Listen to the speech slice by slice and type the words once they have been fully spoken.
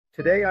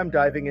Today I'm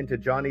diving into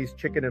Johnny's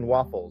Chicken and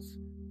Waffles,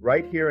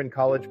 right here in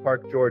College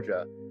Park,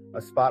 Georgia,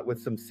 a spot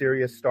with some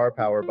serious star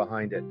power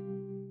behind it.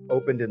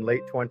 Opened in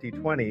late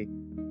 2020,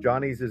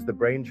 Johnny's is the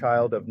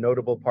brainchild of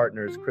notable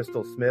partners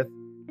Crystal Smith,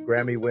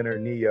 Grammy winner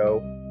Neo,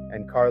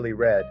 and Karlie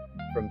Redd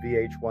from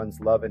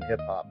VH1's Love and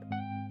Hip Hop.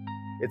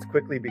 It's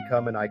quickly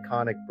become an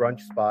iconic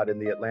brunch spot in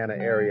the Atlanta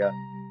area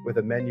with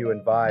a menu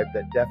and vibe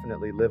that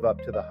definitely live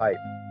up to the hype.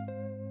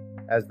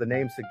 As the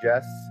name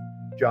suggests,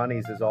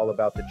 Johnny's is all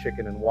about the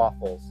chicken and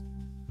waffles,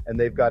 and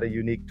they've got a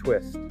unique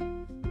twist.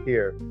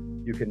 Here,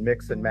 you can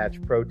mix and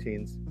match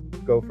proteins,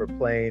 go for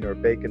plain or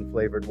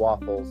bacon-flavored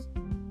waffles,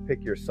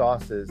 pick your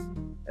sauces,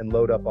 and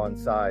load up on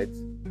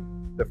sides.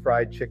 The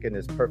fried chicken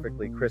is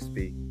perfectly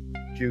crispy,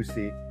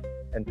 juicy,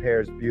 and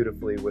pairs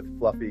beautifully with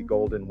fluffy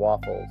golden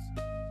waffles.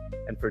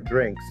 And for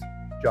drinks,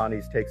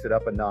 Johnny's takes it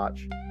up a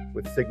notch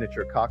with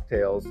signature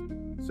cocktails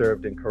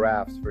served in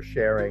carafes for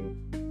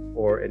sharing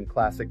or in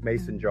classic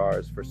mason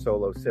jars for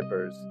solo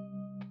sippers.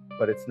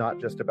 But it's not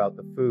just about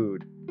the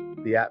food.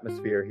 The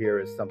atmosphere here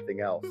is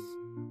something else.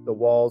 The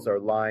walls are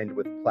lined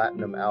with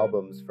platinum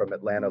albums from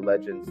Atlanta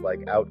legends like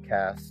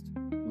OutKast,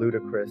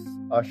 Ludacris,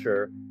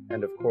 Usher,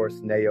 and of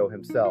course Neo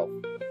himself.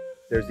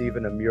 There's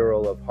even a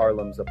mural of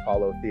Harlem's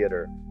Apollo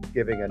Theater,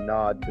 giving a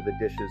nod to the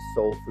dish's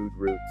soul food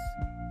roots.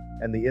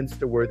 And the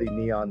Insta-worthy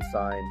neon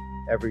sign,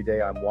 "Every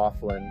day I'm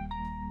waffling,"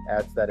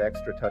 adds that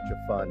extra touch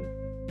of fun.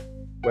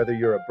 Whether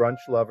you're a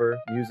brunch lover,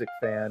 music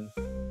fan,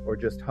 or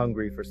just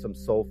hungry for some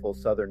soulful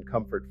Southern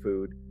comfort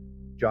food,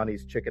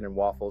 Johnny's Chicken and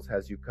Waffles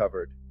has you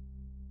covered.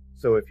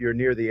 So if you're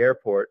near the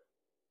airport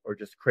or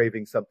just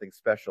craving something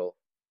special,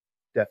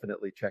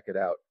 definitely check it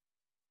out.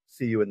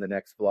 See you in the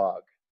next vlog.